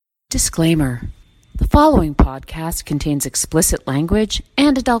Disclaimer. The following podcast contains explicit language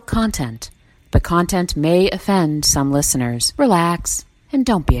and adult content. The content may offend some listeners. Relax and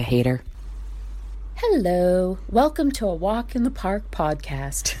don't be a hater. Hello. Welcome to a Walk in the Park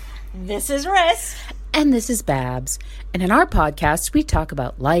podcast. This is Ris. And this is Babs. And in our podcast, we talk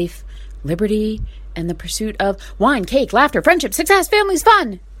about life, liberty, and the pursuit of wine, cake, laughter, friendship, success, families,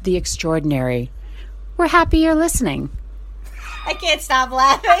 fun. The extraordinary. We're happy you're listening. I can't stop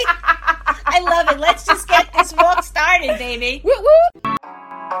laughing. I love it. Let's just get this walk started, baby. Woo woo!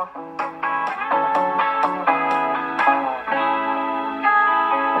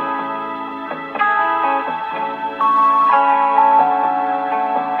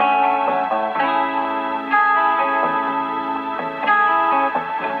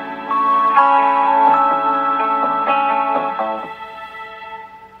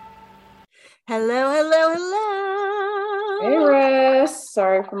 Hello, hello, hello. Hey, Ris.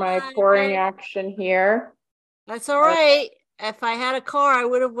 Sorry for my pouring action here. That's all right. If I had a car, I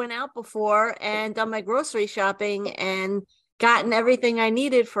would have went out before and done my grocery shopping and gotten everything I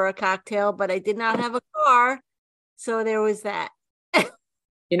needed for a cocktail, but I did not have a car. So there was that.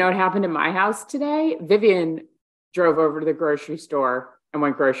 You know what happened in my house today? Vivian drove over to the grocery store and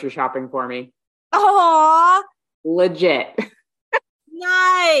went grocery shopping for me. Oh, Legit.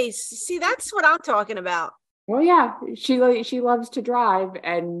 nice. See, that's what I'm talking about. Well, yeah, she loves to drive,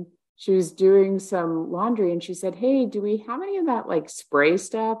 and she was doing some laundry, and she said, "Hey, do we have any of that like spray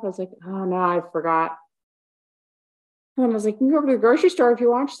stuff?" I was like, "Oh no, I forgot." And I was like, "You can go over to the grocery store if you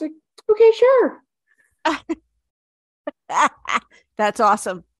want." She's like, "Okay, sure." That's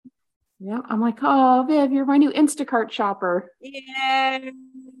awesome. Yeah, I'm like, "Oh, Viv, you're my new Instacart shopper." Yeah.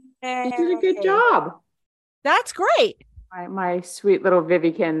 You did a good job. That's great. My sweet little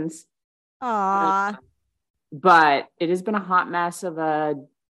Vivykins. Aw. But it has been a hot mess of a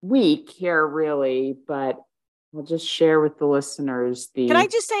week here, really. But I'll just share with the listeners Can I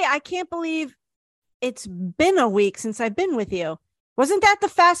just say, I can't believe it's been a week since I've been with you. Wasn't that the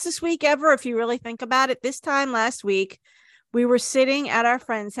fastest week ever, if you really think about it? This time last week, we were sitting at our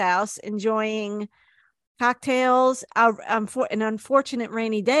friend's house enjoying cocktails, for an unfortunate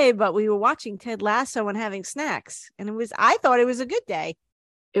rainy day, but we were watching Ted Lasso and having snacks. And I thought it was a good day.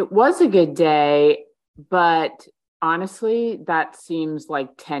 It was a good day, but honestly, that seems like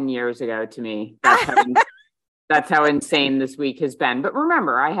 10 years ago to me. That's how insane this week has been. But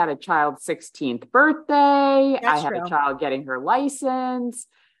remember, I had a child's 16th birthday. That's I had true. a child getting her license.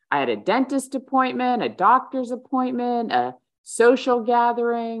 I had a dentist appointment, a doctor's appointment, a social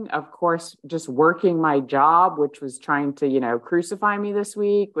gathering, of course, just working my job, which was trying to, crucify me this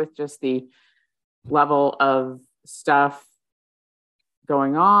week with just the level of stuff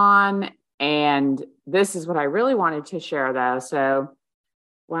going on. And this is what I really wanted to share, though. So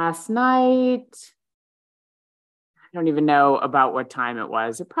last night, I don't even know about what time it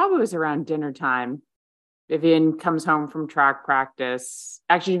was. It probably was around dinner time. Vivian comes home from track practice.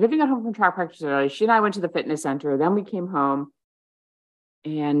 Actually, Vivian got home from track practice early. She and I went to the fitness center. Then we came home,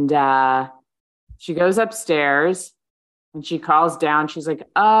 and she goes upstairs and she calls down. She's like,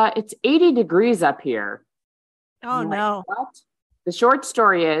 it's 80 degrees up here. Oh, no. Like, what? The short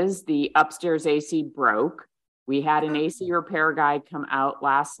story is the upstairs AC broke. We had an AC repair guy come out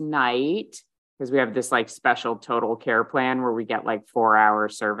last night because we have this like special total care plan where we get like 4-hour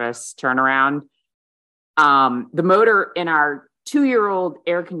service turnaround. The motor in our 2-year-old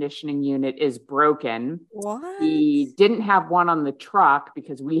air conditioning unit is broken. What? He didn't have one on the truck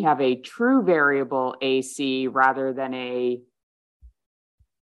because we have a true variable AC rather than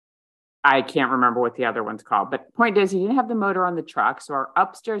I can't remember what the other one's called, but the point is he didn't have the motor on the truck. So our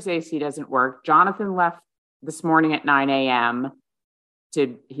upstairs AC doesn't work. Jonathan left this morning at 9 a.m.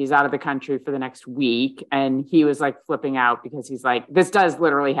 He's out of the country for the next week. And he was like flipping out because he's like, this does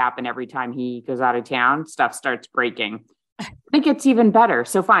literally happen every time he goes out of town. Stuff starts breaking. I think it's even better.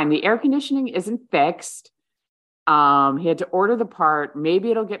 So fine. The air conditioning isn't fixed. He had to order the part. Maybe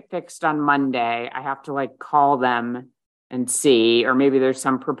it'll get fixed on Monday. I have to like call them and see, or maybe there's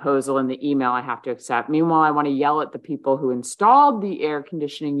some proposal in the email I have to accept. Meanwhile, I want to yell at the people who installed the air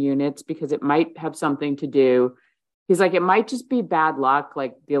conditioning units because it might have something to do. He's like, it might just be bad luck.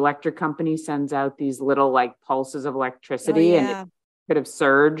 Like the electric company sends out these little like pulses of electricity and it could have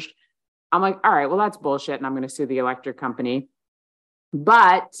surged. I'm like, all right, well, that's bullshit. And I'm going to sue the electric company.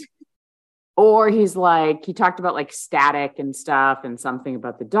 Or he's like, he talked about like static and stuff and something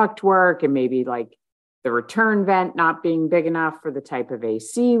about the ductwork and maybe like the return vent not being big enough for the type of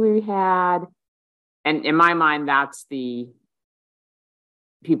AC we had. And in my mind, that's the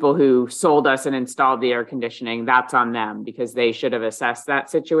people who sold us and installed the air conditioning, that's on them because they should have assessed that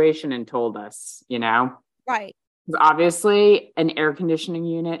situation and told us, Right. Obviously, an air conditioning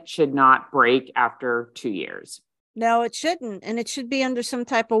unit should not break after 2 years. No, it shouldn't. And it should be under some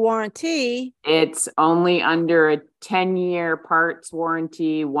type of warranty. It's only under a 10-year parts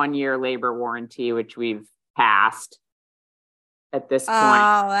warranty, 1-year labor warranty, which we've passed at this point.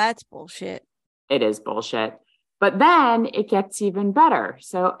 Oh, that's bullshit. It is bullshit. But then it gets even better.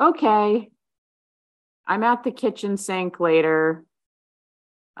 So, okay, I'm at the kitchen sink later,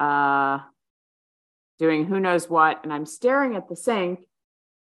 doing who knows what, and I'm staring at the sink,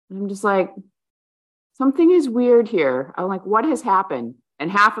 and I'm just like, something is weird here. I'm like, what has happened?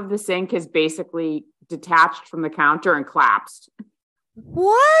 And half of the sink is basically detached from the counter and collapsed.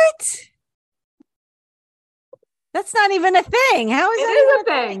 What? That's not even a thing. How is it that? It is a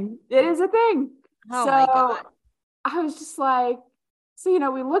thing. It is a thing. Oh my God. I was just like,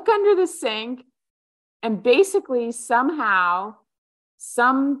 so, we look under the sink and basically somehow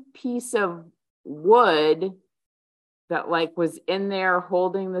some piece of wood that was in there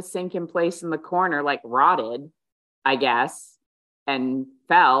holding the sink in place in the corner, rotted, I guess, and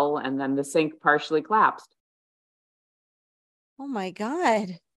fell, and then the sink partially collapsed. Oh my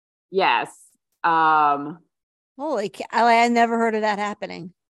God. Yes. Holy cow. I never heard of that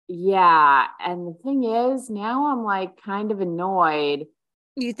happening. Yeah. And the thing is, now I'm kind of annoyed.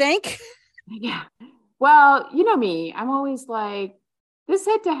 You think? Yeah. Well, you know me, I'm always like, this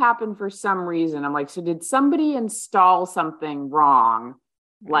had to happen for some reason. I'm like, so did somebody install something wrong?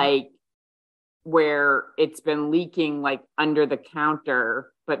 Right. Where it's been leaking under the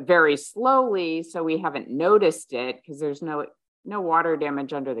counter, but very slowly. So we haven't noticed it because there's no water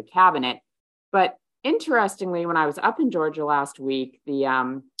damage under the cabinet. But interestingly, when I was up in Georgia last week,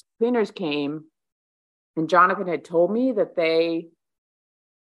 the cleaners came and Jonathan had told me that they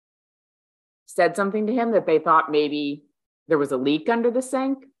said something to him that they thought maybe there was a leak under the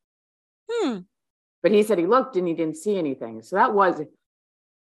sink. But he said he looked and he didn't see anything. So that was,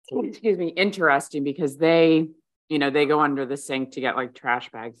 interesting because they go under the sink to get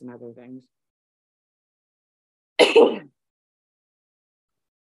trash bags and other things.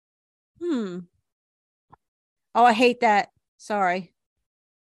 Oh, I hate that. Sorry.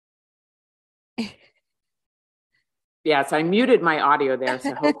 Yes, I muted my audio there,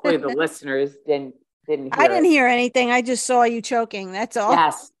 so hopefully the listeners didn't hear. I didn't hear anything. I just saw you choking. That's all.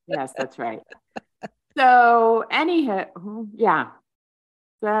 Yes, that's right. So anyhow, yeah.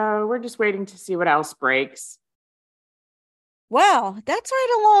 So we're just waiting to see what else breaks. Well, that's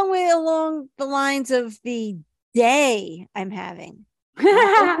right along the lines of the day I'm having.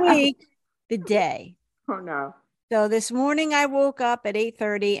 Not the week, the day. Oh no. So this morning I woke up at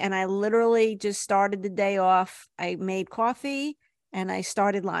 8:30 and I literally just started the day off. I made coffee and I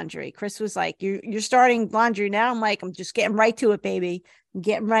started laundry. Chris was like, you're starting laundry now? I'm like, I'm just getting right to it, baby. I'm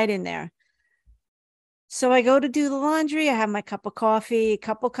getting right in there. So I go to do the laundry. I have my cup of coffee, a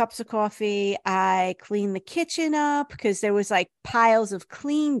couple cups of coffee. I clean the kitchen up because there was piles of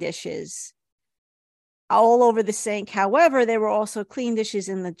clean dishes all over the sink. However, there were also clean dishes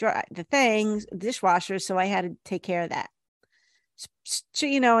in the dishwasher. So I had to take care of that. So,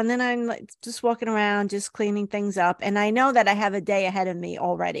 and then I'm just walking around, just cleaning things up. And I know that I have a day ahead of me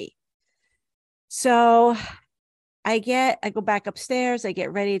already. So I go back upstairs. I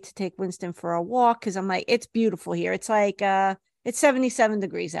get ready to take Winston for a walk because I'm like, it's beautiful here. It's it's 77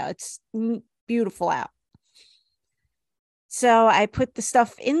 degrees out. It's beautiful out. So I put the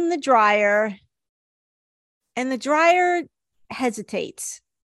stuff in the dryer and the dryer hesitates.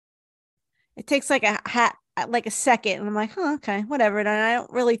 It takes a second. And I'm like, okay, whatever. And I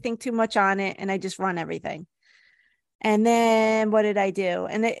don't really think too much on it. And I just run everything. And then what did I do?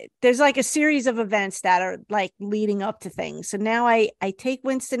 And there's a series of events that are leading up to things. So now I take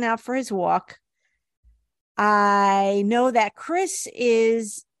Winston out for his walk. I know that Chris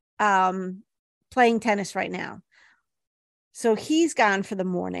is playing tennis right now. So he's gone for the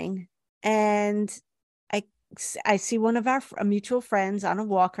morning. And I see one of our mutual friends on a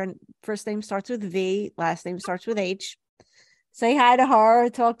walk. Her first name starts with V, last name starts with H. Say hi to her,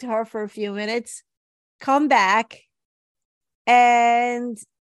 talk to her for a few minutes, come back and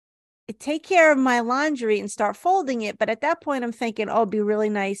take care of my laundry and start folding it. But at that point, I'm thinking, it'd be really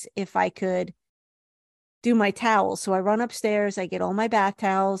nice if I could do my towels. So I run upstairs, I get all my bath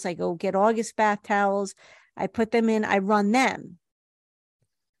towels, I go get August bath towels, I put them in, I run them.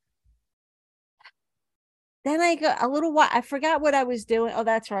 Then I go a little while, I forgot what I was doing. Oh,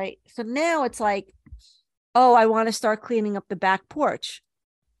 that's right. So now it's I want to start cleaning up the back porch.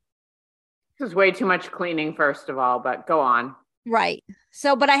 This is way too much cleaning, first of all, but go on. Right.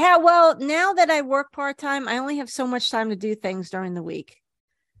 So, but now that I work part-time, I only have so much time to do things during the week.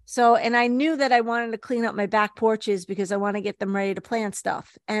 So, and I knew that I wanted to clean up my back porches because I want to get them ready to plant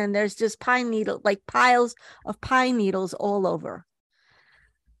stuff. And there's just piles of pine needles all over.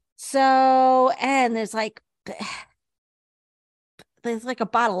 So, and there's like a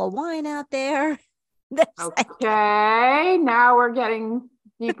bottle of wine out there. Okay, now we're getting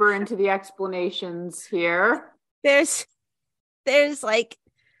deeper into the explanations here. There's like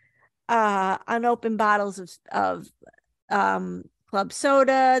unopened bottles of club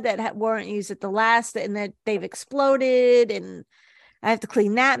soda that weren't used at the last, and that they've exploded, and I have to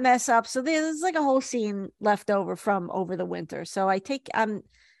clean that mess up. So there's like a whole scene left over from over the winter. So I'm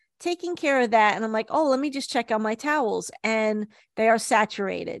taking care of that, and I'm like, oh, let me just check on my towels, and they are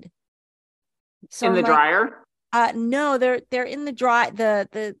saturated. So in the dryer? No, they're in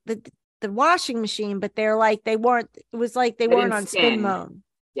the washing machine, but they weren't on spin mode.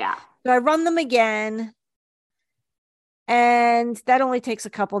 Yeah. So I run them again, and that only takes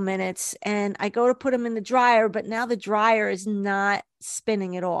a couple minutes, and I go to put them in the dryer, but now the dryer is not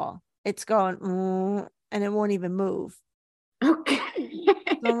spinning at all. It's going, and it won't even move. Okay.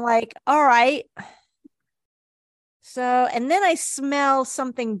 So I'm like, all right. So, and then I smell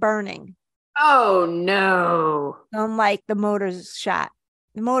something burning. Oh no. So I'm like, the motor shot.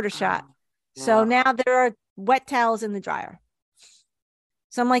 Yeah. So now there are wet towels in the dryer.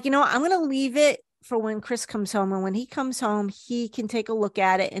 So I'm like, I'm going to leave it for when Chris comes home. And when he comes home, he can take a look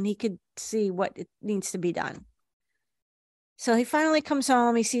at it and he could see what it needs to be done. So he finally comes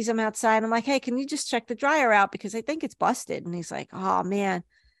home. He sees him outside. I'm like, hey, can you just check the dryer out? Because I think it's busted. And he's like, oh, man.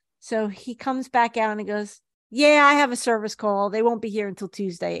 So he comes back out and he goes, yeah, I have a service call. They won't be here until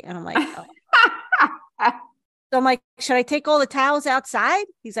Tuesday. And I'm like, oh. So I'm like, should I take all the towels outside?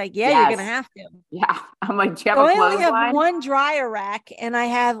 He's like, yeah, yes. You're going to have to. Yeah. I'm like, do you have a clothesline? I only have one dryer rack and I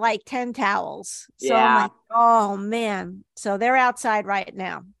have like 10 towels. So I'm like, oh, man. So they're outside right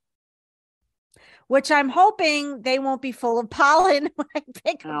now, which I'm hoping they won't be full of pollen when I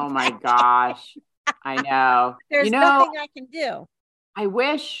pick them. Oh, my gosh. I know. There's nothing I can do. I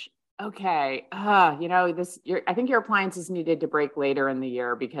wish. Okay. I think your appliances needed to break later in the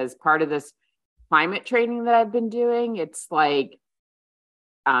year, because part of this climate training that I've been doing, it's like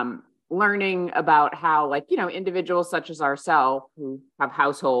learning about how, individuals such as ourselves who have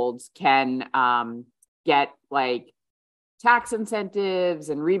households can get like tax incentives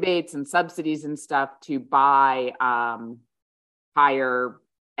and rebates and subsidies and stuff to buy higher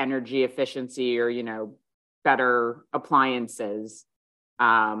energy efficiency or, better appliances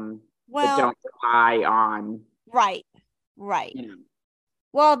that don't rely on. Right.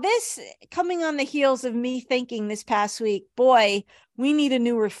 Well, this coming on the heels of me thinking this past week, boy, we need a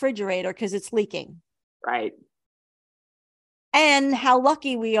new refrigerator because it's leaking. Right. And how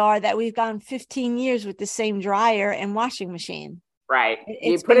lucky we are that we've gone 15 years with the same dryer and washing machine. Right.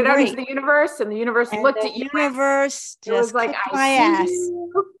 You put it out into the universe, and the universe looked at you. The universe just kicked my ass.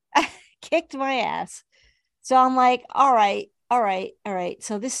 Kicked my ass. So I'm like, all right.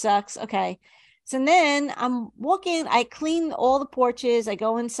 So this sucks. Okay. So then I'm walking, I clean all the porches, I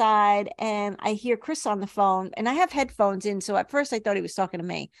go inside, and I hear Chris on the phone, and I have headphones in. So at first I thought he was talking to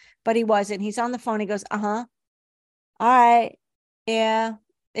me, but he wasn't. He's on the phone. He goes, all right. Yeah,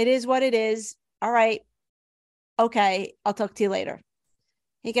 it is what it is. All right. Okay. I'll talk to you later.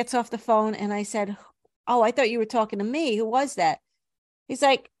 He gets off the phone, and I said, oh, I thought you were talking to me. Who was that? He's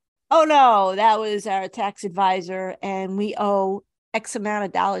like, oh no, that was our tax advisor, and we owe X amount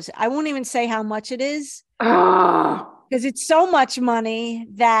of dollars. I won't even say how much it is because it's so much money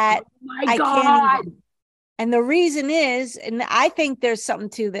that I can't even. And the reason is, and I think there's something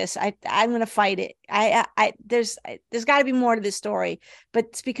to this. I'm going to fight it. There's got to be more to this story, but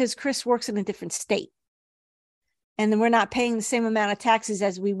it's because Chris works in a different state, and then we're not paying the same amount of taxes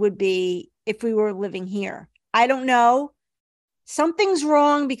as we would be if we were living here. I don't know. Something's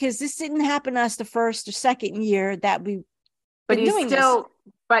wrong because this didn't happen to us the first or second year that we. But he's still,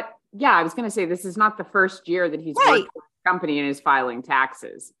 but yeah, I was going to say, this is not the first year that he's worked for the company and is filing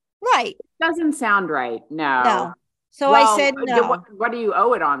taxes. Right. It doesn't sound right. No. So I said, no. What do you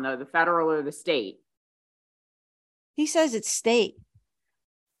owe it on though? The federal or the state? He says it's state.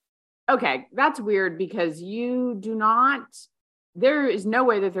 Okay. That's weird because there is no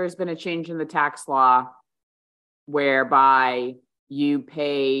way that there's been a change in the tax law whereby you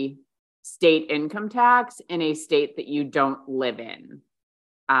pay state income tax in a state that you don't live in.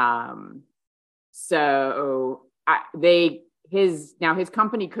 So his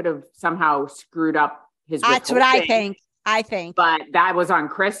company could have somehow screwed up his withholding. That's what I think. But that was on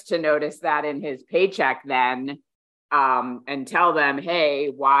Chris to notice that in his paycheck then. and tell them, hey,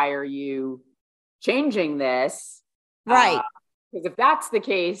 why are you changing this? Right. Because if that's the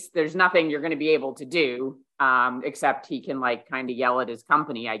case, there's nothing you're going to be able to do, except he can like kind of yell at his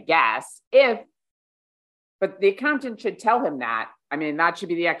company, I guess. But the accountant should tell him that. I mean, that should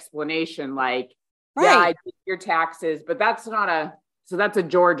be the explanation. Like, yeah, I did your taxes, but that's a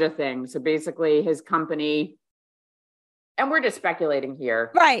Georgia thing. So basically his company, and we're just speculating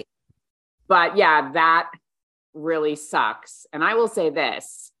here. Right. But yeah, that really sucks. And I will say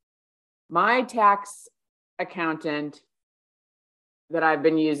this, my tax accountant that I've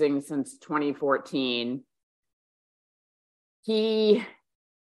been using since 2014, he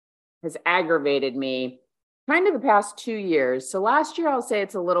has aggravated me kind of the past 2 years. So last year, I'll say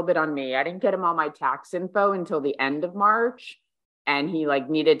it's a little bit on me. I didn't get him all my tax info until the end of March, and he like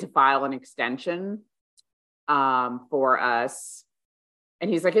needed to file an extension for us.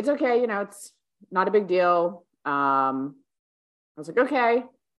 And he's like, it's okay, it's not a big deal. I was like, okay.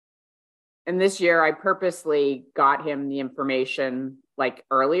 And this year I purposely got him the information like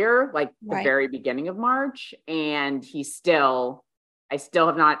earlier, like the very beginning of March. And I still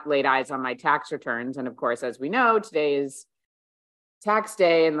have not laid eyes on my tax returns. And of course, as we know, today is tax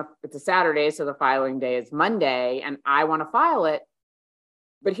day and it's a Saturday. So the filing day is Monday and I want to file it.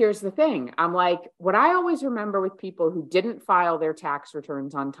 But here's the thing. I'm like, what I always remember with people who didn't file their tax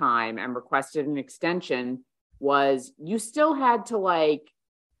returns on time and requested an extension was you still had to like,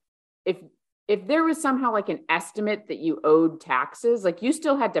 if there was somehow like an estimate that you owed taxes, like you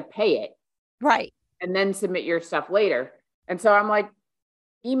still had to pay it. Right. And then submit your stuff later. And so I'm like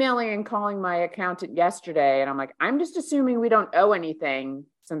emailing and calling my accountant yesterday. And I'm like, I'm just assuming we don't owe anything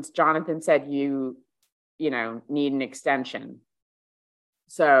since Jonathan said you need an extension.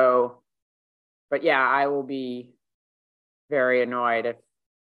 So, but yeah, I will be very annoyed if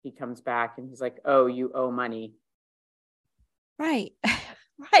he comes back and he's like, oh, you owe money. Right.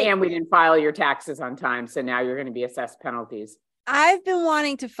 Right. And we didn't file your taxes on time. So now you're going to be assessed penalties. I've been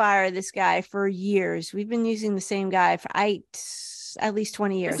wanting to fire this guy for years. We've been using the same guy for at least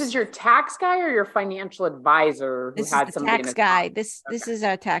 20 years. This is your tax guy or your financial advisor who had somebody in tax guy. This is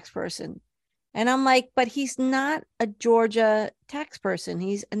our tax person. And I'm like, but he's not a Georgia tax person.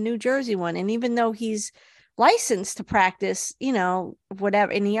 He's a New Jersey one. And even though he's licensed to practice,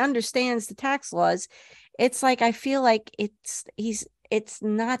 whatever, and he understands the tax laws, it's like, I feel like it's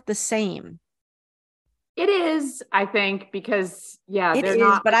not the same. It is, I think, because it they're is,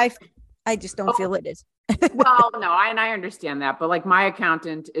 not. But I just don't feel it is. Well, no, and I understand that, but like my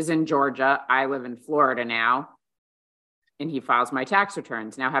accountant is in Georgia. I live in Florida now, and he files my tax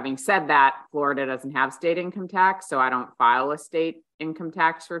returns. Now, having said that, Florida doesn't have state income tax, so I don't file a state income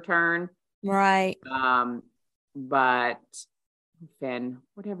tax return. Right. But Finn,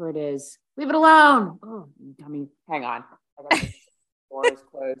 whatever it is, leave it alone. Oh, dummy. Hang on. Door is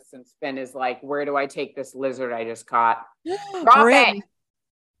closed since Finn is like, where do I take this lizard I just caught? Drop it.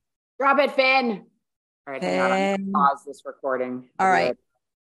 Drop it, Finn. All right, hang on. I'm going to pause this recording. All right.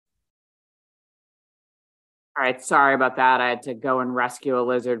 All right, sorry about that. I had to go and rescue a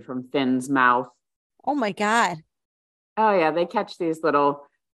lizard from Finn's mouth. Oh my God. Oh yeah, they catch these little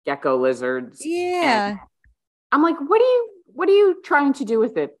gecko lizards. Yeah. I'm like, what are you trying to do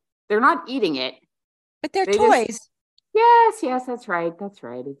with it? They're not eating it. But they're toys. Yes, that's right. That's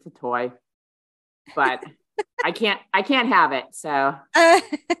right. It's a toy. But I can't have it. So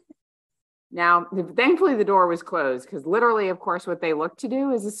now, thankfully, the door was closed because literally, of course, what they look to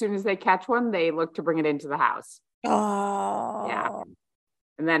do is as soon as they catch one, they look to bring it into the house. Oh. Yeah.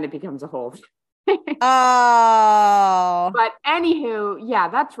 And then it becomes a whole. Oh. But anywho, yeah,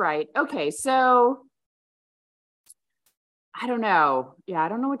 that's right. Okay, so I don't know. Yeah, I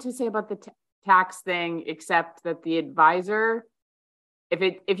don't know what to say about the tax thing, except that the advisor,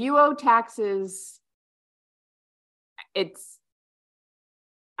 if you owe taxes, we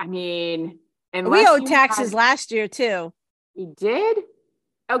owed taxes last year too. You did?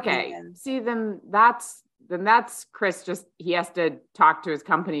 Okay. Yeah. See, then that's Chris. Just he has to talk to his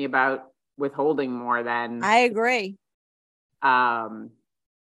company about withholding more than. I agree.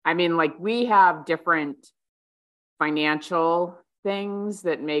 We have different financial things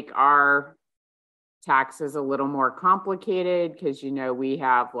that make our taxes a little more complicated because we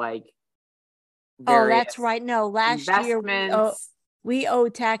have like. Oh, that's right. No, last year we owe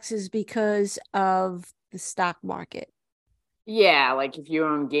taxes because of the stock market. Yeah, like if you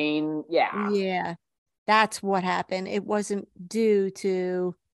own gain, yeah. Yeah, that's what happened. It wasn't due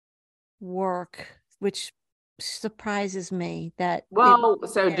to work, which surprises me. Do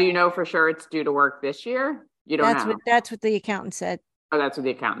you know for sure it's due to work this year? You don't know. That's what the accountant said. Oh, that's what the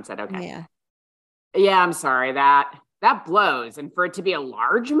accountant said. Okay. Yeah. Yeah, I'm sorry. That blows. And for it to be a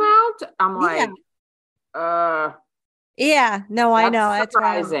large amount, I'm Yeah. like, uh, Yeah. No, I know. that's That's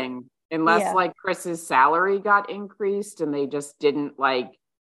right. surprising. Unless Yeah. like Chris's salary got increased and they just didn't like,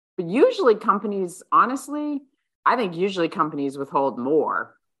 but usually companies, honestly, I think usually companies withhold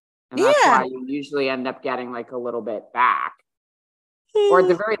more. And that's Yeah. why you usually end up getting like a little bit back. Or at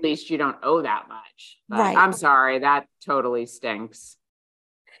the very least, you don't owe that much. But Right. I'm sorry, that totally stinks.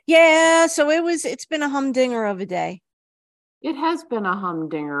 Yeah. So it's been a humdinger of a day. It has been a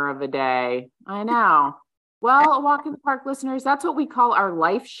humdinger of a day. I know. Well, Walk in the Park listeners, that's what we call our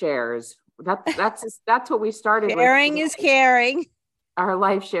life shares. That's what we started with Sharing is today. caring. Our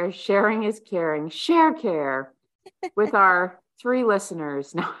life share, sharing is caring, share care with our 3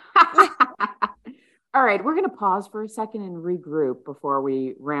 listeners. No. All right, we're going to pause for a second and regroup before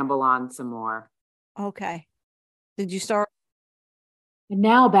we ramble on some more. Okay. Did you start? And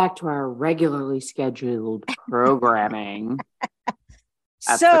now back to our regularly scheduled programming.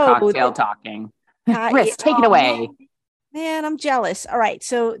 That's the cocktail talking. Ris, take it away. Man, I'm jealous. All right.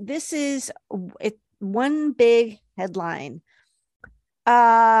 So this is one big headline.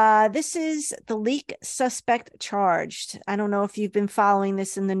 This is the leak suspect charged. I don't know if you've been following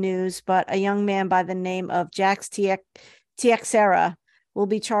this in the news, but a young man by the name of Jax Teixeira will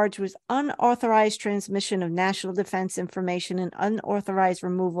be charged with unauthorized transmission of national defense information and unauthorized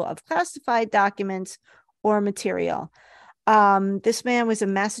removal of classified documents or material. This man was a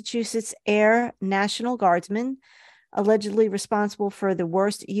Massachusetts Air National Guardsman, allegedly responsible for the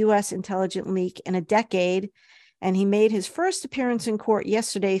worst U.S. intelligence leak in a decade. And he made his first appearance in court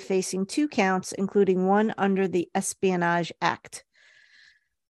yesterday, facing 2 counts, including one under the Espionage Act.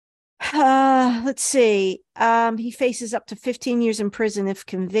 Let's see. He faces up to 15 years in prison if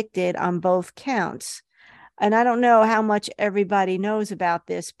convicted on both counts. And I don't know how much everybody knows about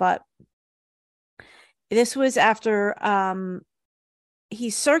this, but this was after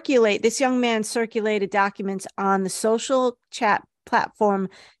this young man circulated documents on the social chat platform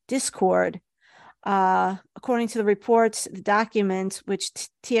Discord. According to the reports, the documents, which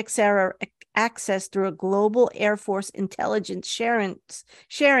Teixeira accessed through a global Air Force intelligence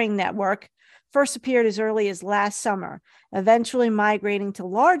sharing network, first appeared as early as last summer, eventually migrating to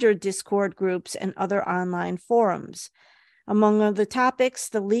larger Discord groups and other online forums. Among other topics,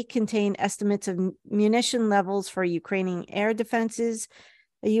 the leak contained estimates of munition levels for Ukrainian air defenses,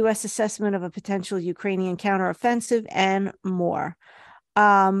 a U.S. assessment of a potential Ukrainian counteroffensive, and more.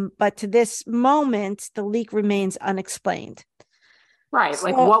 But to this moment, the leak remains unexplained. Right. So,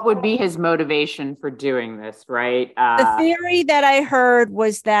 like, what would be his motivation for doing this, right? The theory that I heard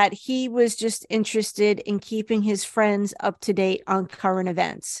was that he was just interested in keeping his friends up to date on current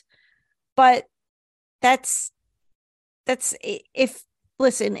events. But if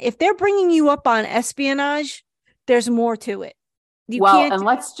they're bringing you up on espionage, there's more to it. And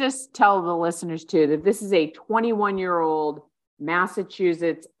let's just tell the listeners too that this is a 21-year-old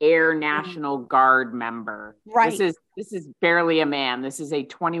Massachusetts Air National Guard member. Right. This is barely a man. This is a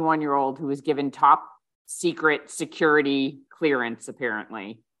 21-year-old who was given top secret security clearance,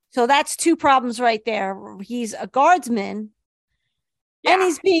 apparently. So that's 2 problems right there. He's a guardsman, and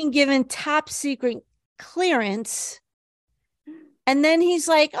he's being given top secret clearance. And then he's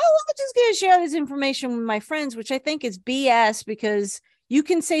like, oh, I'm just going to share this information with my friends, which I think is BS, because you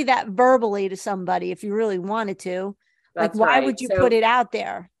can say that verbally to somebody if you really wanted to. That's why right. would you put it out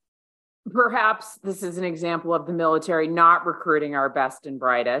there? Perhaps this is an example of the military not recruiting our best and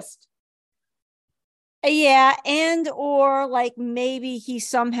brightest. Yeah, and or like maybe he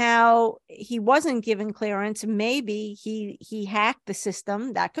wasn't given clearance. Maybe he hacked the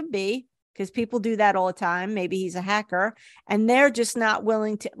system. That could be, because people do that all the time. Maybe he's a hacker and they're just not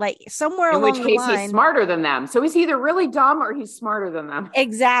willing to, like, somewhere along the line. In which case he's smarter than them. So he's either really dumb or he's smarter than them.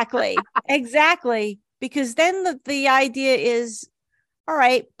 Exactly. Exactly. Because then the idea is, all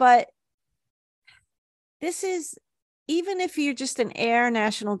right, but this is, even if you're just an Air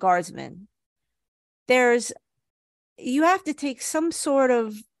National Guardsman, you have to take some sort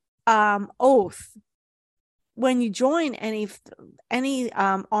of oath when you join any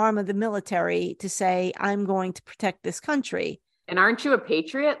arm of the military to say, I'm going to protect this country. And aren't you a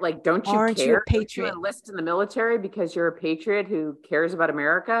patriot? Like, don't you aren't care? You a patriot? Don't you enlist in the military because you're a patriot who cares about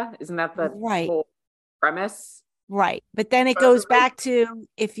America? Isn't that the whole premise? Right. But then it goes back to,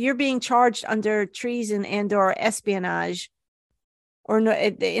 if you're being charged under treason and or espionage, or no,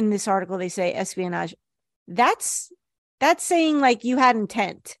 in this article they say espionage, that's saying like you had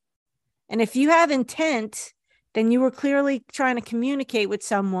intent. And if you have intent, then you were clearly trying to communicate with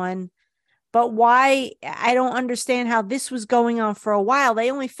someone. But why? I don't understand how this was going on for a while.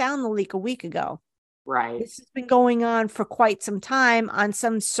 They only found the leak a week ago. Right. This has been going on for quite some time on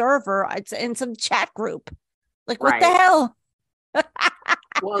some server. It's in some chat group. Like, what the Right. hell?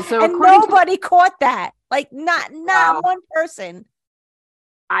 Well, so And according nobody caught that. Like, not Wow. one person.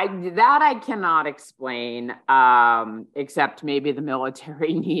 I cannot explain, except maybe the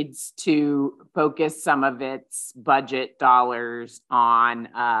military needs to focus some of its budget dollars on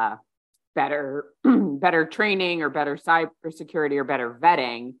better better training or better cybersecurity or better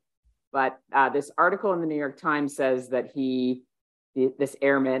vetting. But this article in the New York Times says that this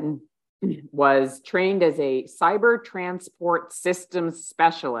airman was trained as a cyber transport systems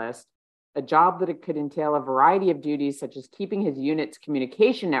specialist, a job that it could entail a variety of duties, such as keeping his unit's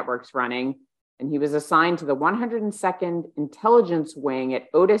communication networks running. And he was assigned to the 102nd Intelligence Wing at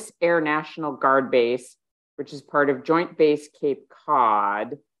Otis Air National Guard Base, which is part of Joint Base Cape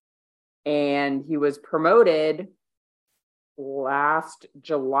Cod. And he was promoted last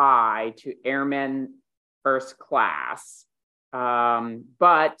July to Airman First Class.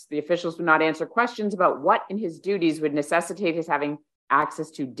 But the officials would not answer questions about what in his duties would necessitate his having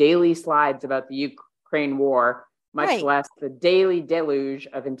access to daily slides about the Ukraine war, much less the daily deluge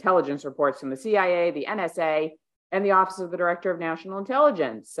of intelligence reports from the CIA, the NSA, and the Office of the Director of National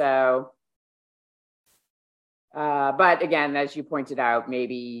Intelligence. So, but again, as you pointed out,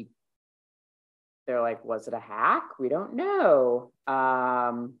 maybe they're like, was it a hack? We don't know.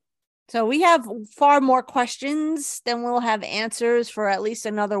 So we have far more questions than we'll have answers for at least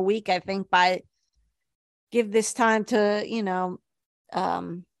another week, I think, give this time to,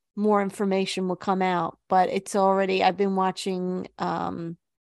 more information will come out. But it's already, I've been watching a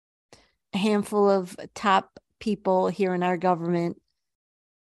handful of top people here in our government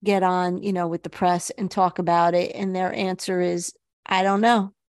get on, with the press and talk about it. And their answer is, I don't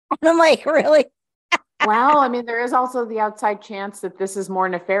know. And I'm like, really? Well, I mean, there is also the outside chance that this is more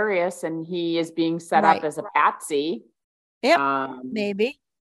nefarious and he is being set up as a patsy. Yep, maybe.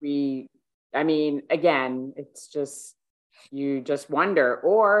 Again, it's just, you just wonder,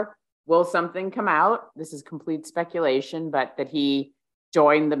 or will something come out? This is complete speculation, but that he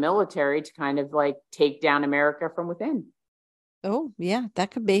joined the military to kind of like take down America from within. Oh, yeah, that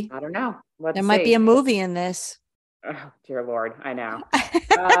could be. I don't know. There might be a movie in this. Oh, dear Lord. I know.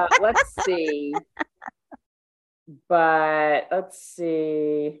 Let's see. But let's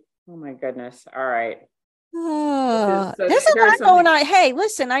see. Oh my goodness. All right. There's a lot going on. Hey,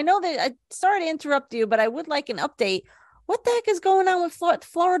 listen, I know that I sorry to interrupt you, but I would like an update. What the heck is going on with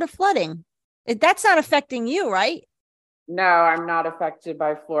Florida flooding? That's not affecting you, right? No, I'm not affected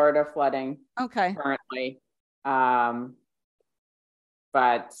by Florida flooding. Okay. Currently.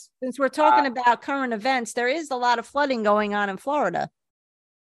 But since we're talking about current events, there is a lot of flooding going on in Florida.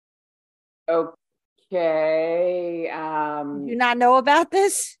 Okay. Do you not know about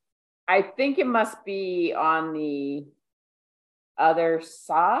this? I think it must be on the other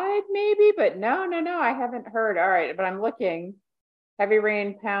side, maybe, but no, I haven't heard. All right, but I'm looking. Heavy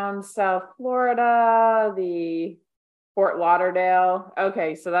rain pounds South Florida, the Fort Lauderdale.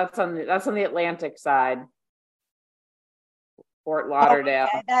 Okay, so that's on the Atlantic side. Fort Lauderdale.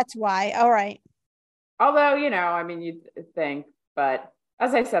 Okay, that's why. All right. Although, you'd think, but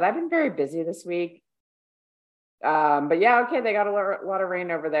as I said, I've been very busy this week. But yeah, okay, they got a lot of rain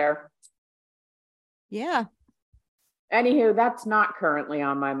over there. Yeah. Anywho, that's not currently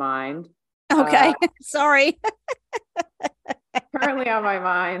on my mind. Okay, sorry. Currently on my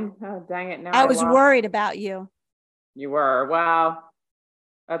mind. Oh, dang it! Now I was worried about you. You were. Well,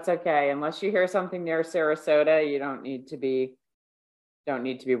 that's okay. Unless you hear something near Sarasota, you don't need to be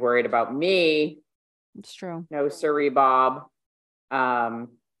worried about me. It's true. No, sirree, Bob. Okay,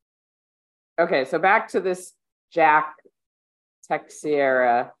 so back to this Jack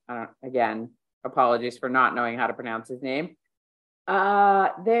Teixeira. Again, apologies for not knowing how to pronounce his name.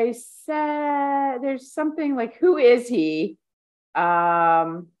 They said there's something like, who is he?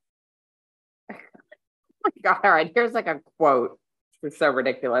 Oh my God, all right, here's like a quote. It's so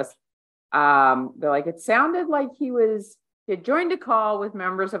ridiculous. They're like, it sounded like he had joined a call with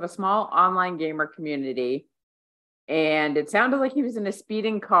members of a small online gamer community, and it sounded like he was in a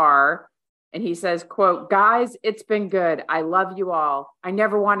speeding car. And he says, quote, guys, it's been good. I love you all. I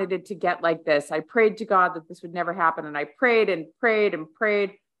never wanted it to get like this. I prayed to God that this would never happen. And I prayed and prayed and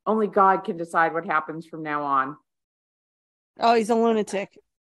prayed. Only God can decide what happens from now on. Oh, he's a lunatic.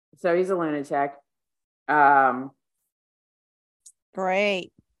 So he's a lunatic.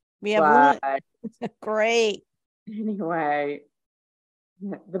 Great. We have great. Anyway,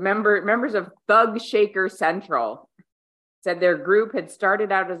 the members of Thug Shaker Central said their group had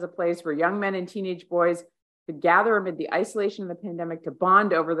started out as a place where young men and teenage boys to gather amid the isolation of the pandemic to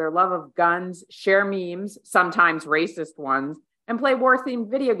bond over their love of guns, share memes, sometimes racist ones, and play war-themed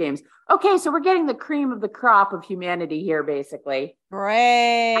video games. Okay, so we're getting the cream of the crop of humanity here, basically.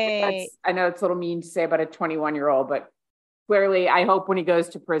 Great. I know it's a little mean to say about a 21-year-old, but clearly, I hope when he goes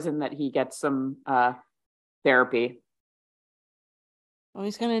to prison that he gets some therapy. Well,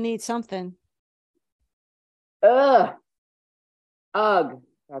 he's going to need something. Ugh. Ugh.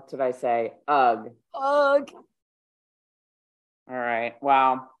 That's what I say. Ugh. Ugh. All right.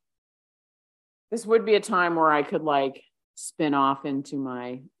 Wow. This would be a time where I could like spin off into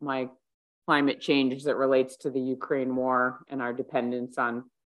my climate change as it relates to the Ukraine war and our dependence on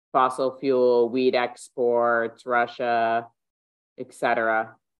fossil fuel, wheat exports, Russia,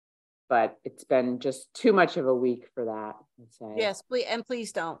 etc. But it's been just too much of a week for that, I'd say. Yes, please, and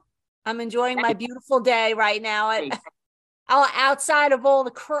please don't. I'm enjoying my beautiful day right now. Outside of all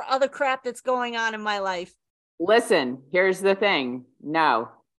the other crap that's going on in my life. Listen, here's the thing. No,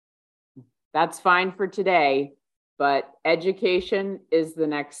 that's fine for today, but education is the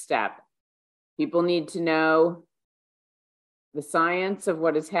next step. People need to know the science of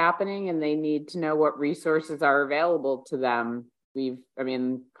what is happening, and they need to know what resources are available to them.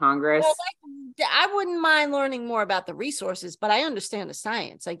 Congress. Well, I wouldn't mind learning more about the resources, but I understand the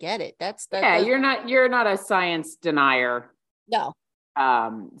science. I get it. You're not a science denier. No.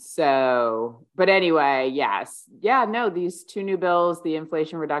 But anyway, yes. Yeah, no, these two new bills, the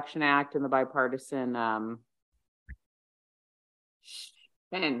Inflation Reduction Act and the bipartisan,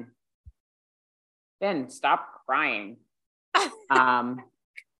 Ben, stop crying. The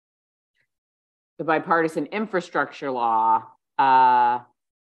bipartisan infrastructure law,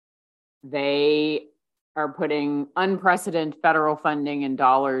 they are putting unprecedented federal funding and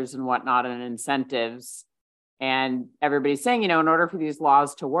dollars and whatnot and incentives. And everybody's saying, in order for these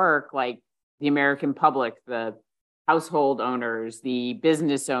laws to work, like the American public, the household owners, the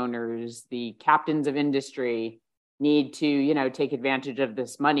business owners, the captains of industry need to, take advantage of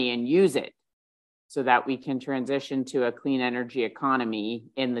this money and use it so that we can transition to a clean energy economy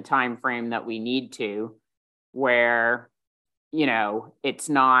in the time frame that we need to, where it's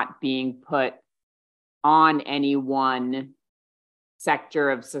not being put on any one sector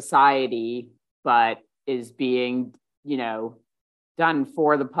of society, but is being, done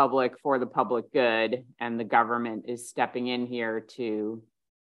for the public good. And the government is stepping in here to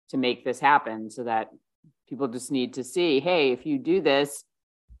make this happen, so that people just need to see, hey, if you do this,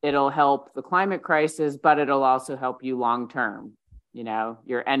 it'll help the climate crisis, but it'll also help you long term.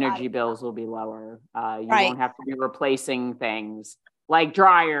 Your energy bills will be lower. You won't have to be replacing things like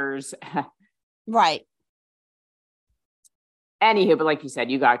dryers. Right. Anywho, but like you said,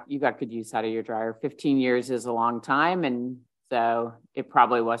 you got good use out of your dryer. 15 years is a long time, and so it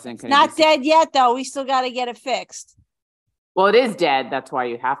probably wasn't going to be. Not dead yet, though. We still got to get it fixed. Well, it is dead. That's why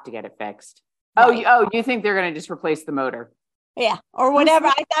you have to get it fixed. Right. You think they're going to just replace the motor? Yeah, or whatever.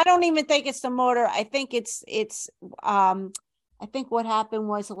 I don't even think it's the motor. I think I think what happened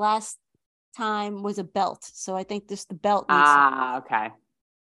was the last time was a belt. So I think the belt needs okay.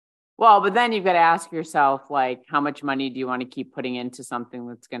 Well, but then you've got to ask yourself, like, how much money do you want to keep putting into something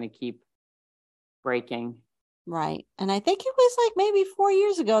that's going to keep breaking? Right. And I think it was like maybe 4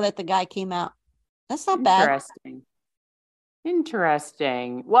 years ago that the guy came out. That's not bad.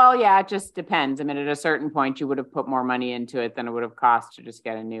 Interesting. Well, yeah, it just depends. I mean, at a certain point, you would have put more money into it than it would have cost to just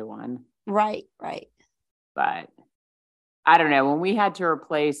get a new one. Right. But I don't know. When we had to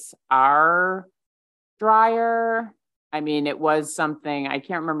replace our dryer, I mean, it was something, I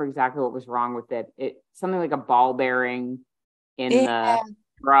can't remember exactly what was wrong with it. Something like a ball bearing in the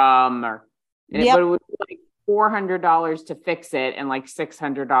drum, but it was like $400 to fix it and like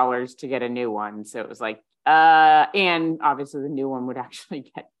 $600 to get a new one. So it was like, and obviously the new one would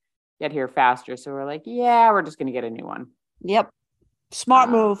actually get here faster. So we're like, yeah, we're just going to get a new one. Yep. Smart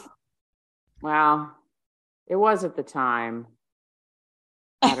move. Well, it was at the time.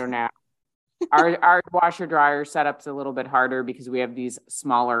 I don't know. Our washer dryer setup's a little bit harder because we have these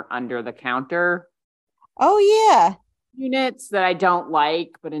smaller under the counter. Oh yeah. Units that I don't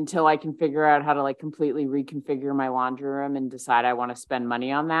like, but until I can figure out how to like completely reconfigure my laundry room and decide I want to spend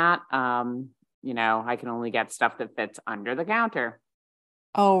money on that, I can only get stuff that fits under the counter.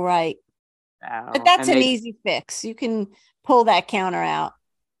 Oh, right. But that's an easy fix. You can pull that counter out.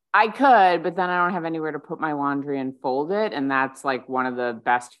 I could, but then I don't have anywhere to put my laundry and fold it. And that's like one of the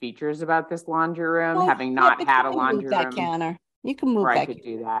best features about this laundry room, having not had a laundry room. That counter. You can move that. I could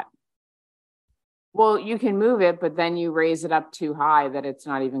do that. Well, you can move it, but then you raise it up too high that it's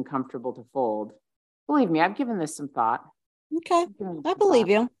not even comfortable to fold. Believe me, I've given this some thought. Okay. I believe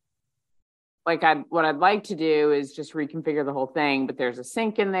you. what I'd like to do is just reconfigure the whole thing, but there's a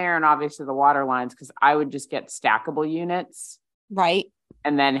sink in there and obviously the water lines, because I would just get stackable units. Right.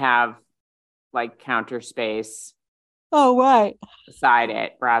 And then have like counter space. Oh, right. Beside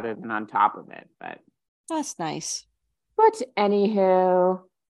it rather than on top of it. But that's nice. But anywho,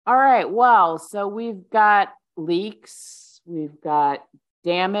 all right. Well, so we've got leaks, we've got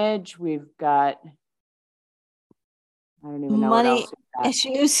damage, we've got, I don't even know money what else we've got.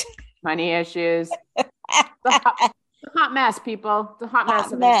 Issues. Money issues. It's a hot mess, people. It's a hot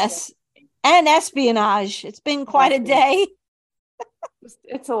mess. And espionage. It's been quite a day.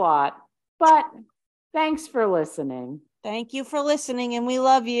 It's a lot. But thanks for listening. Thank you for listening, and we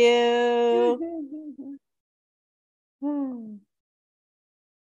love you.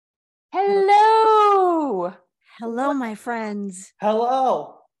 Hello. Hello, my friends.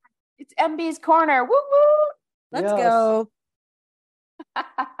 Hello. It's MBs Corner. Woo woo. Let's go.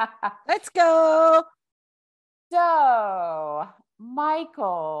 Let's go. So,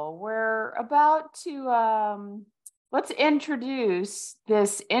 Michael, we're about to let's introduce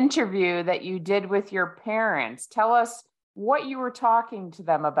this interview that you did with your parents. Tell us what you were talking to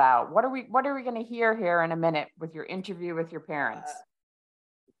them about. What are we going to hear here in a minute with your interview with your parents?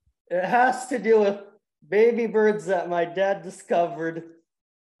 It has to do with baby birds that my dad discovered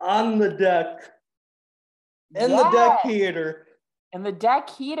on the deck. In the deck heater. In the deck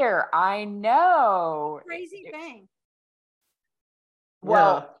heater, I know. Crazy thing.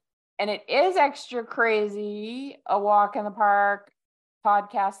 Well, and it is extra crazy, a walk in the park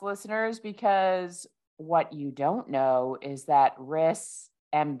podcast listeners, because what you don't know is that Ris,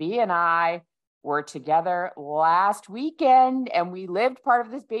 MB, and I were together last weekend, and we lived part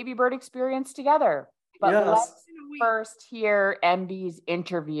of this baby bird experience together. But let's first hear MB's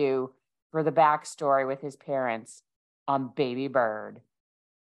interview for the backstory with his parents on Baby Bird.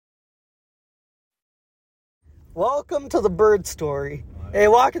 Welcome to the Bird Story, a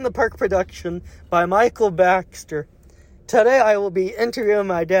Walk in the Park production by Michael Baxter. Today I will be interviewing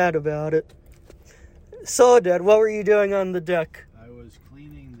my dad about it. So, Dad, what were you doing on the deck? I was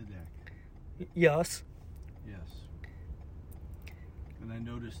cleaning the deck. Yes. Yes. And I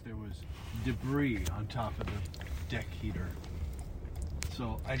noticed there was debris on top of the deck heater.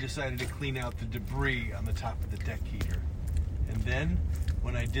 So I decided to clean out the debris on the top of the deck heater. And then,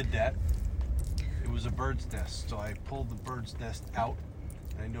 when I did that, it was a bird's nest. So I pulled the bird's nest out,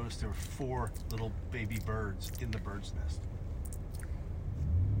 and I noticed there were 4 little baby birds in the bird's nest.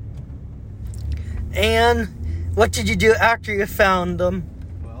 And what did you do after you found them?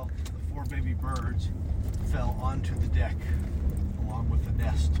 Well, the 4 baby birds fell onto the deck along with the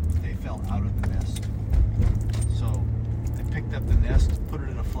nest. They fell out of the nest. So I picked up the nest, put it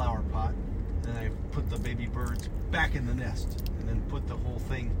in a flower pot, and I put the baby birds back in the nest, and then put the whole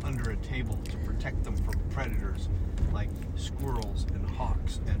thing under a table to protect them from predators like squirrels and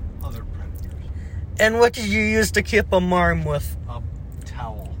hawks and other predators. And what did you use to keep them warm with? A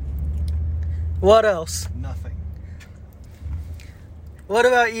towel. What else? Nothing. What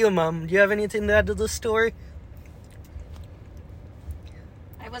about you, Mom? Do you have anything to add to this story?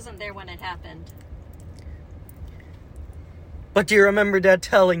 I wasn't there when it happened. But do you remember Dad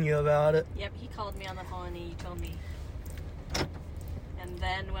telling you about it? Yep, he called me on the phone and he told me. And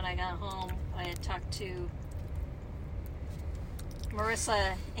then when I got home, I had talked to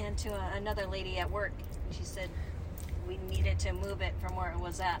Marissa and to another lady at work. She said we needed to move it from where it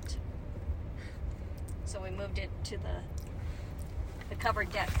was at. So we moved it to the covered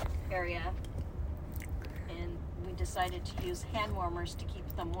deck area. And we decided to use hand warmers to keep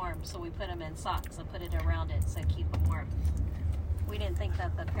them warm. So we put them in socks and put it around it to keep them warm. We didn't think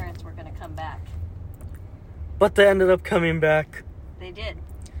that the parents were going to come back. But they ended up coming back. They did.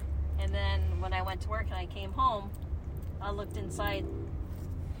 And then when I went to work and I came home, I looked inside.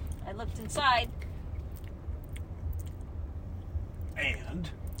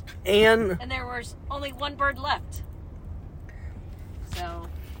 And there was only 1 bird left. So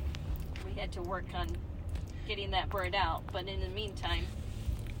we had to work on getting that bird out. But in the meantime,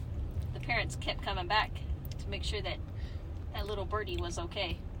 the parents kept coming back to make sure that little birdie was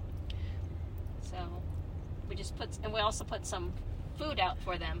okay. So we also put some food out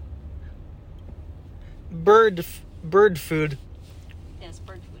for them. Bird food. Yes,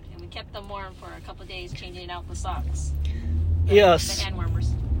 bird food. And we kept them warm for a couple of days, changing out the socks. Yes. The hand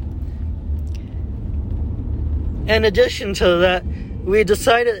warmers. In addition to that, we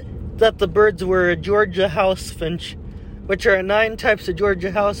decided that the birds were a Georgia house finch, which are 9 types of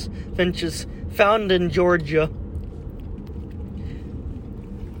Georgia house finches found in Georgia.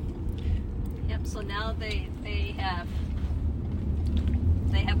 Yep, so now they have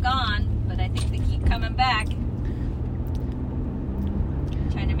gone, but I think coming back.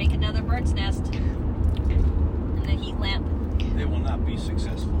 Trying to make another bird's nest. And the heat lamp. They will not be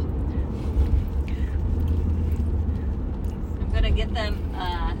successful. I'm going to get them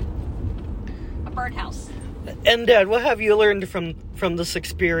a birdhouse. And Dad, what have you learned from this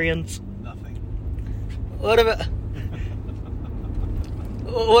experience? Nothing. What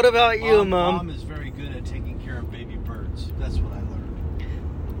about you, Mom? Mom is very good at taking care of baby birds. That's what I learned.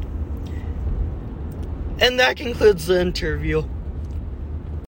 And that concludes the interview.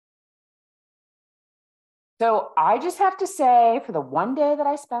 So I just have to say, for the one day that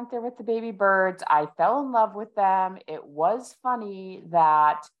I spent there with the baby birds, I fell in love with them. It was funny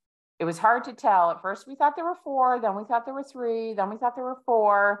that it was hard to tell. At first we thought there were 4, then we thought there were 3, then we thought there were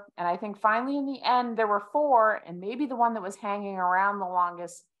 4. And I think finally in the end there were 4. And maybe the one that was hanging around the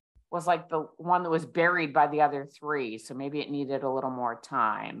longest was like the one that was buried by the other 3. So maybe it needed a little more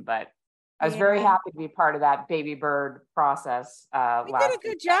time. But I was very happy to be part of that baby bird process. We did a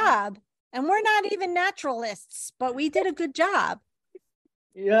good job. And we're not even naturalists, but we did a good job.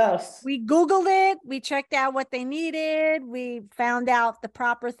 Yes. We Googled it. We checked out what they needed. We found out the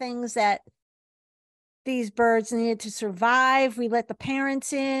proper things that these birds needed to survive. We let the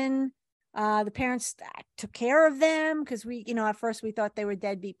parents in. The parents took care of them because at first we thought they were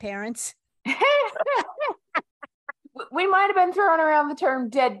deadbeat parents. We might have been throwing around the term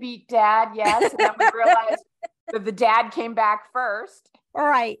deadbeat dad, yes. And then we realized that the dad came back first. All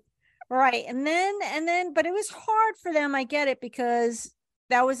right. Right. And then, but it was hard for them. I get it, because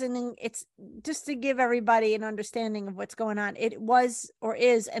that was it's just to give everybody an understanding of what's going on. It was, or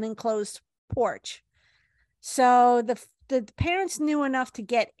is, an enclosed porch. So the parents knew enough to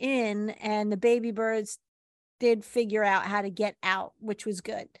get in, and the baby birds did figure out how to get out, which was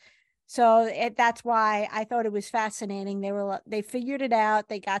good. So that's why I thought it was fascinating. They figured it out.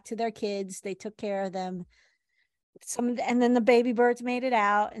 They got to their kids. They took care of them. And then the baby birds made it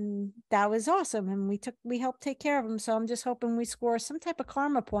out, and that was awesome. And we helped take care of them. So I'm just hoping we score some type of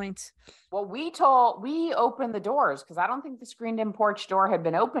karma points. Well, we opened the doors because I don't think the screened-in porch door had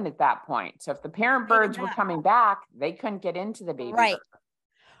been opened at that point. So if the parent birds were coming back, they couldn't get into the baby bird.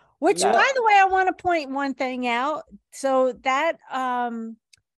 Which, by the way, I want to point one thing out. So that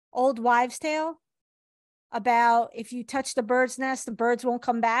old wives' tale about if you touch the bird's nest, the birds won't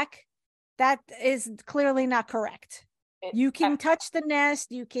come back. That is clearly not correct. You can touch the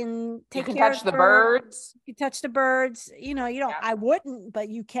nest. You can take care of the birds. You can touch the birds. You don't, I wouldn't, but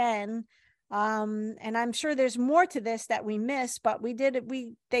you can. And I'm sure there's more to this that we missed, but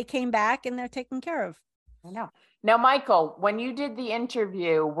they came back and they're taken care of. I know. Now, Michael, when you did the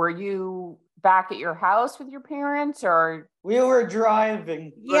interview, were you back at your house with your parents, or? We were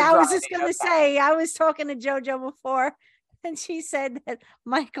driving. I was just going to say, I was talking to JoJo before, and she said that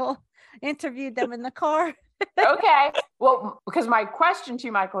Michael interviewed them in the car. Okay. Well, because my question to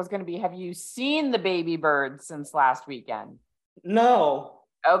you, Michael, is going to be, have you seen the baby birds since last weekend? No.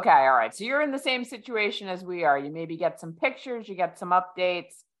 Okay. All right. So you're in the same situation as we are. You maybe get some pictures, you get some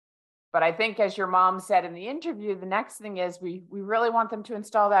updates. But I think, as your mom said in the interview, the next thing is we really want them to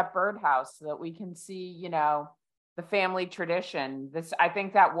install that birdhouse so that we can see, the family tradition. I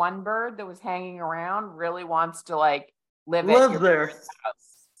think that one bird that was hanging around really wants to live there. House.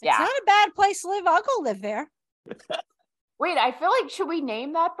 Yeah. It's not a bad place to live. I'll go live there. Wait, I feel like, should we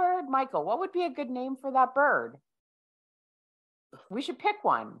name that bird? Michael, what would be a good name for that bird? We should pick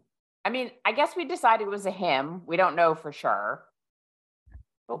one. I mean, I guess we decided it was a him. We don't know for sure.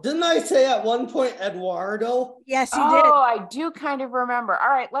 Didn't I say at one point Eduardo? Yes, you did. Oh, I do kind of remember. All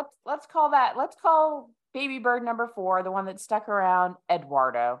right, let's call baby bird number 4, the one that stuck around,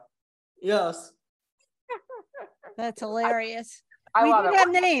 Eduardo. Yes. That's hilarious. We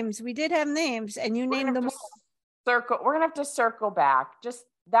did have names, and you named them all. We're gonna have to circle back. Just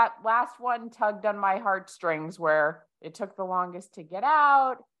that last one tugged on my heartstrings, where it took the longest to get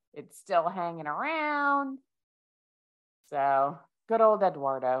out. It's still hanging around. So good old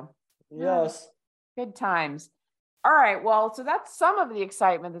Eduardo. Yes. Good times. All right. Well, so that's some of the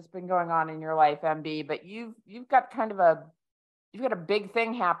excitement that's been going on in your life, MB. But you've got you've got a big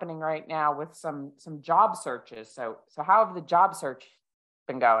thing happening right now with some job searches. So how have the job search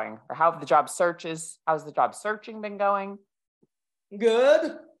been going? Or how's the job searching been going?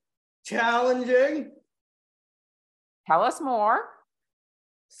 Good. Challenging. Tell us more.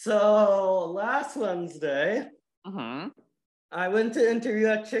 So last Wednesday, I went to interview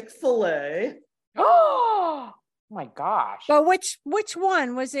at Chick-fil-A. Oh my gosh. But which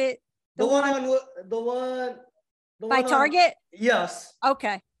one was it? The one by Target? Yes.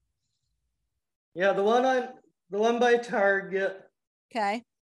 Okay. Yeah, the one by Target. Okay.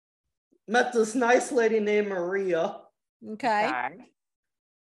 met this nice lady named Maria. Okay.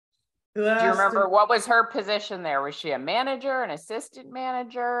 Who Do asked you remember what was her position there? Was she a manager, an assistant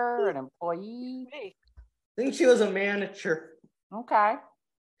manager, an employee? I think she was a manager. Okay.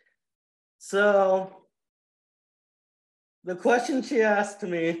 So the question she asked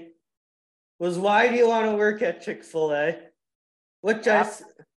me was, why do you want to work at Chick-fil-A? Which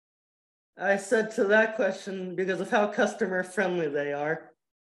I said to that question because of how customer friendly they are.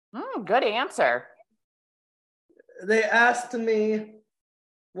 Good answer. They asked me,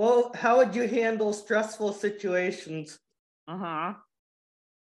 well, how would you handle stressful situations?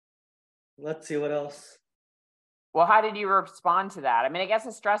 Let's see what else. Well, how did you respond to that? I mean, I guess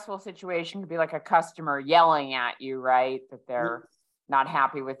a stressful situation could be like a customer yelling at you, right? That they're not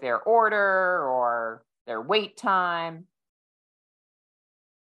happy with their order or their wait time.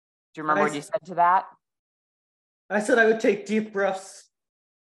 Do you remember what you said to that? I said I would take deep breaths.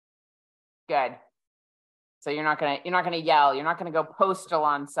 Good. So you're not gonna yell. You're not gonna go postal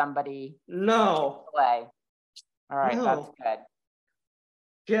on somebody. No. All right, No. that's good.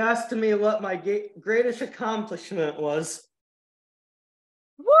 She asked me what my greatest accomplishment was.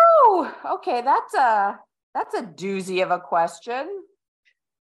 Woo! Okay, that's a doozy of a question.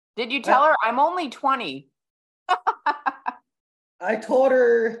 Did you tell her I'm only 20? I told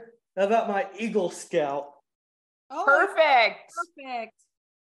her about my Eagle Scout. Oh, Perfect. perfect.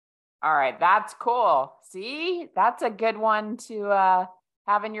 All right, that's cool. See, that's a good one to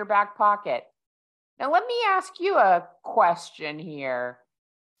have in your back pocket. Now, let me ask you a question here.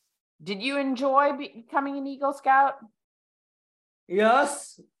 Did you enjoy becoming an Eagle Scout?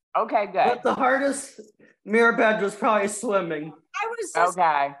 Yes. Okay, good. But the hardest mirror badge was probably swimming. I was just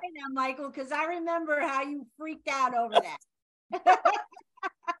okay. saying that, Michael, because I remember how you freaked out over that.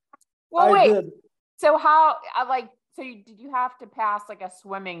 Well, wait. Did. So how, did you have to pass like a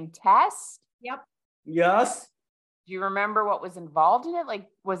swimming test? Yep. Yes. Do you remember what was involved in it? Like,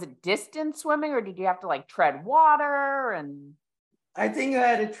 was it distance swimming or did you have to like tread water and? I think I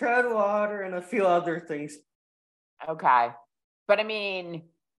had to tread water and a few other things. Okay. But I mean,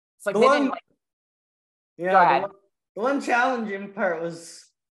 it's like the one challenging part was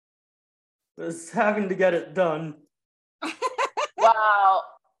having to get it done. Well,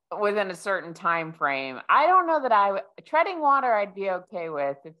 within a certain time frame. I don't know that treading water I'd be okay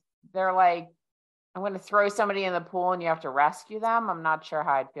with. If they're like, I'm going to throw somebody in the pool and you have to rescue them, I'm not sure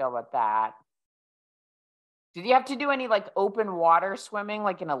how I'd feel about that. Did you have to do any like open water swimming,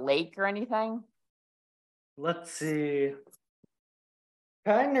 like in a lake or anything? Let's see.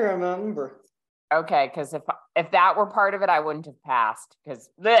 Trying to remember. Okay, because if that were part of it, I wouldn't have passed. Because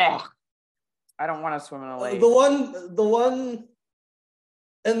I don't want to swim in a lake. The one,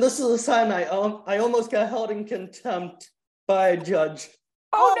 and this is a sign I almost got held in contempt by a judge.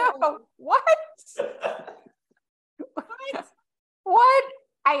 Oh no! What? What?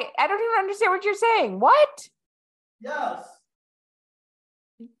 I don't even understand what you're saying. What? Yes.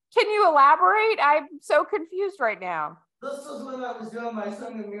 Can you elaborate? I'm so confused right now. This was when I was doing my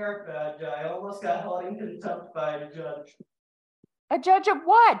swimming mirror badge. I almost got held in contempt by a judge. A judge of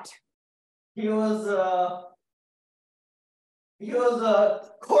what? He was a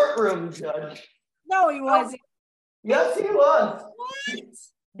courtroom judge. No, he wasn't. Yes, he was.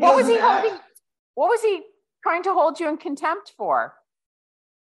 What was he holding? What was he trying to hold you in contempt for?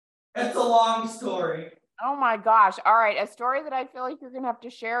 It's a long story. Oh my gosh. All right. A story that I feel like you're going to have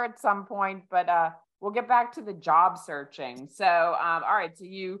to share at some point, but we'll get back to the job searching. So, all right. So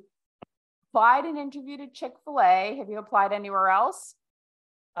you applied and interviewed at Chick-fil-A. Have you applied anywhere else?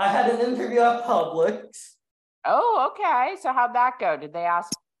 I had an interview at Publix. Oh, okay. So how'd that go? Did they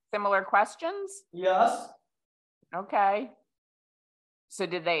ask similar questions? Yes. Okay. So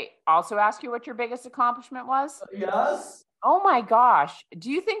did they also ask you what your biggest accomplishment was? Yes. Oh my gosh. Do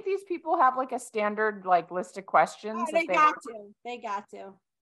you think these people have like a standard like list of questions? Oh, they got to. They got to.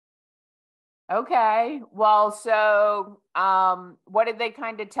 Okay. Well, so what did they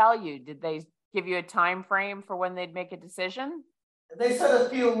kind of tell you? Did they give you a time frame for when they'd make a decision? They said a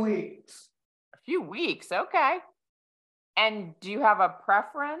few weeks. A few weeks. Okay. And do you have a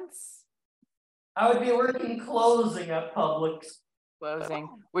preference? I would be working closing at Publix. Closing.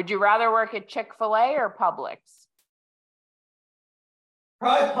 Would you rather work at Chick-fil-A or Publix?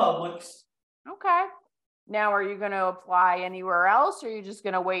 Probably Publix. Okay. Now, are you going to apply anywhere else, or are you just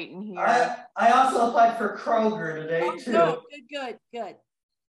going to wait and hear? I also applied for Kroger today, too. Good.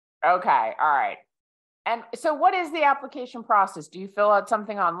 Okay. All right. And so what is the application process? Do you fill out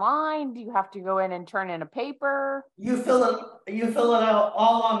something online? Do you have to go in and turn in a paper? You fill it out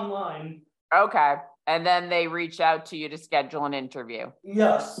all online. Okay. And then they reach out to you to schedule an interview.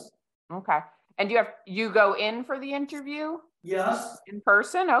 Yes. Okay. And you go in for the interview Yes. in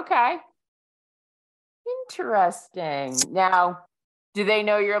person? Okay. Interesting. Now, do they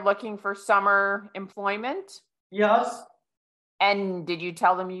know you're looking for summer employment? Yes. And did you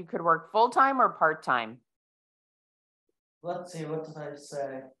tell them you could work full-time or part-time? Let's see, what did I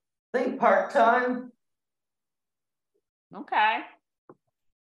say? I think part-time. Okay.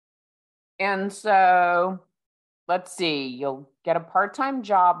 And so let's see, you'll get a part-time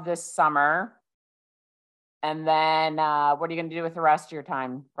job this summer. And then what are you going to do with the rest of your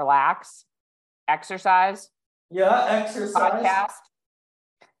time? Relax? Exercise? Yeah, exercise. Podcast?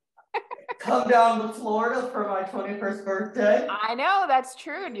 Come down to Florida for my 21st birthday. I know, that's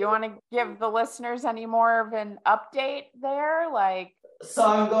true. Do you want to give the listeners any more of an update there? So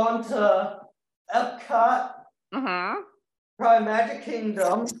I'm going to Epcot, probably Magic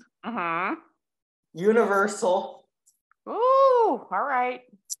Kingdom, Universal. Ooh, all right.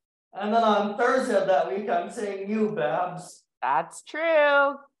 And then on Thursday of that week, I'm seeing you, Babs. That's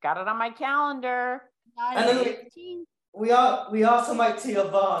true. Got it on my calendar. And then we also might see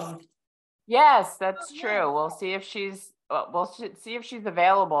Yvonne. Yes, that's true. We'll see if she's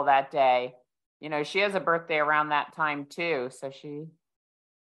available that day. You know, she has a birthday around that time too, so she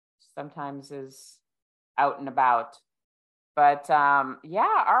sometimes is out and about. But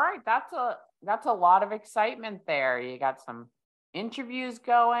yeah, all right. That's a lot of excitement there. You got some interviews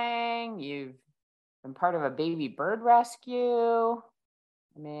going. You've been part of a baby bird rescue.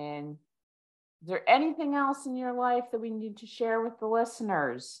 I mean, is there anything else in your life that we need to share with the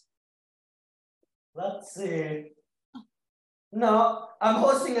listeners? Let's see. No, I'm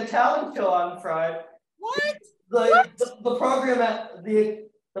hosting a talent show on Friday. What? The program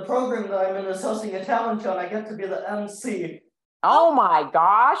the program that I'm in is hosting a talent show, and I get to be the MC. Oh my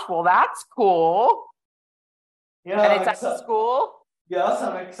gosh! Well, that's cool. Yeah, and it's at school. Yes,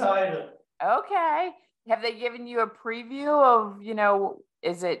 I'm excited. Okay. Have they given you a preview of,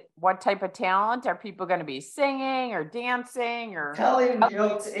 what type of talent? Are people going to be singing or dancing or telling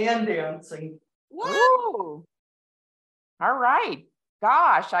jokes and dancing? What? Ooh. All right.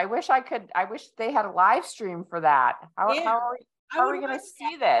 Gosh, I wish they had a live stream for that. How are we going to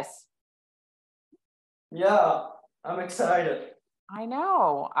see this? Yeah, I'm excited. I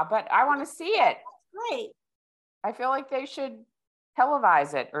know, but I want to see it. Great. I feel like they should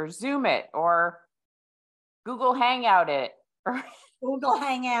televise it or Zoom it or Google Hangout it. Google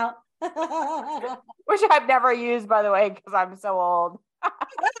Hangout. Which I've never used, by the way, because I'm so old.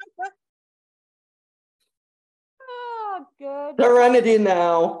 Oh, good. Serenity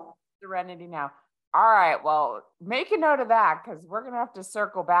now. All right. Well, make a note of that because we're going to have to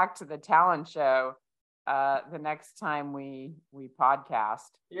circle back to the talent show the next time we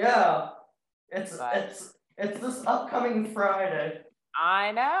podcast. Yeah. It's this upcoming Friday.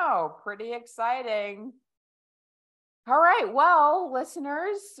 I know. Pretty exciting. All right. Well,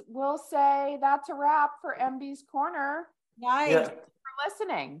 listeners, we'll say that's a wrap for MBs Corner. Nice. Yeah. Thank you for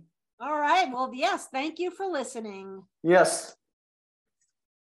listening. All right. Well, yes. Thank you for listening. Yes.